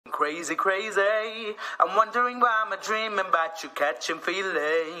crazy, crazy. I'm wondering why I'm dreaming about you, catching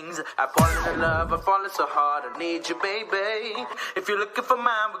feelings. I fall in love, I fall so hard, I need you, baby. If you're looking for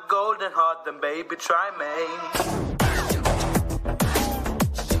mine with golden heart, then baby, try me.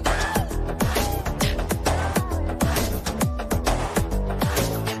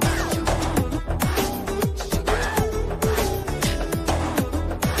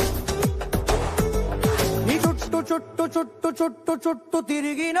 చుట్టు చుట్టు చుట్టు చుట్టు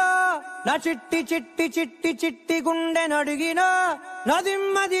తిరిగినా నా చిట్టి చిట్టి చిట్టి చిట్టి గుండె నడిగినా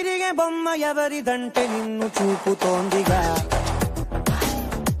నదిమ్మ తిరిగే బొమ్మ ఎవరిదంటే నిన్ను చూపుతోందిగా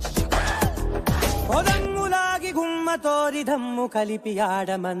పొదమ్ములాగి గుమ్మ తోరి దమ్ము కలిపి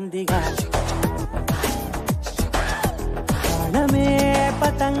ఆడమందిగా ప్రాణమే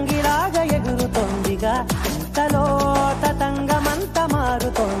పతంగిలాగా ఎగురుతోందిగా ఇంతలో తతంగమంత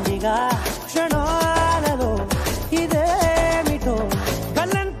మారుతోందిగా క్షణాలలో ఇదేమిటో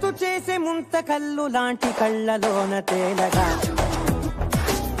కళ్ళంతు చేసే ముంత కళ్ళు లాంటి కళ్ళలోన తేలగా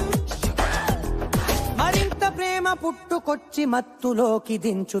మరింత ప్రేమ పుట్టుకొచ్చి మత్తులోకి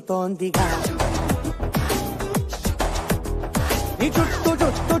దించుతోందిగా ఈ చుట్టు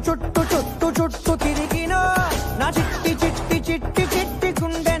చుట్టు చుట్టు చుట్టు చుట్టు తిరిగినా నా చిట్టి చిట్టి చిట్టి చిట్టి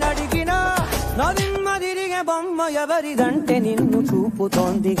గుండె నడిగినా నదిమ్మ తిరిగే బొమ్మ ఎవరిదంటే నిన్ను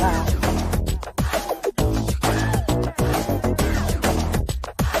చూపుతోందిగా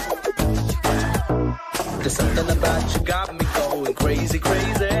There's something about you got me going crazy,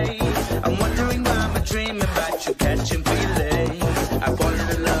 crazy. I'm wondering why I'm dreaming about you, catching feelings. I fall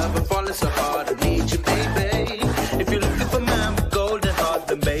in love, I'm falling so hard, I need you, baby. If you're looking for mine with golden heart,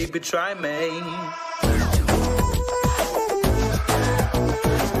 then baby, try me.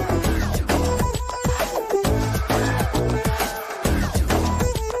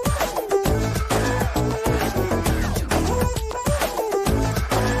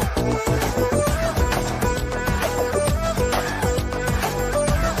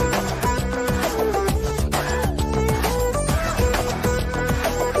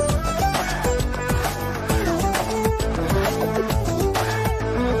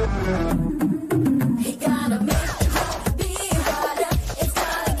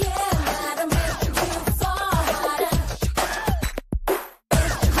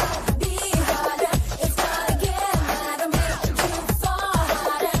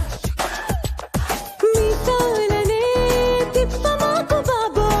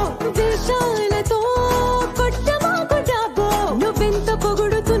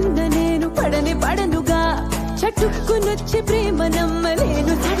 చటుక్కునొచ్చి ప్రేమ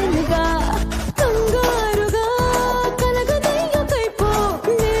నమ్మలేను సడన్గా కంగారుగా కలగదయ్యకైపో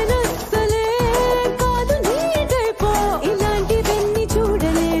నేనస్సలే కాదు నీటైపో ఇలాంటివన్నీ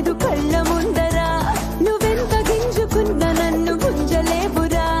చూడలేదు కళ్ళ ముందరా నువ్వెంత గింజుకున్నా నన్ను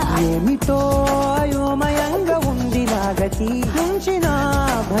గుంజలేవురా ఏమిటో అయోమయంగా ఉంది నా గతి ఉంచినా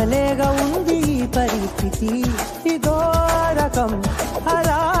భలేగా ఉంది ఈ పరిస్థితి ఇదో రకం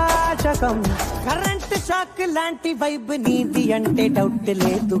అరాచకం కరెంట్ షాక్ లాంటి వైబ్ నీది అంటే డౌట్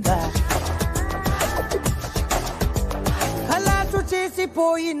లేదుగా ఖలాసు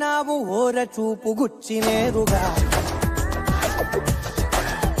చేసిపోయినావు ఓర చూపు గుచ్చి నేరుగా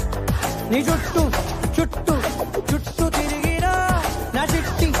నీ చుట్టూ చుట్టూ చుట్టూ తిరిగిరా నా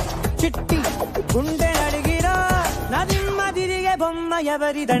చిట్టి చిట్టి గుండె అడిగిరా నా దిమ్మ తిరిగే బొమ్మ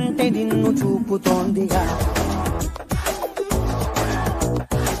ఎవరిదంటే నిన్ను చూపుతోందిగా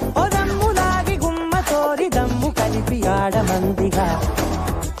దమ్ము కలిపి ఆడమందిగా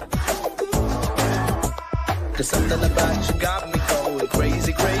There's something about you got me going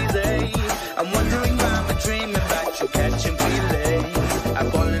crazy, crazy. I'm wondering why I'm dreaming about you, catching feelings. I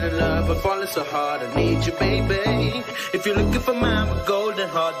fall in love, I fall so hard, I need you, baby. If you're looking for mine with golden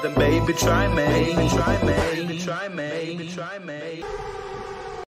heart, then baby, try me. Baby, try me. Baby, try me. Baby, try me.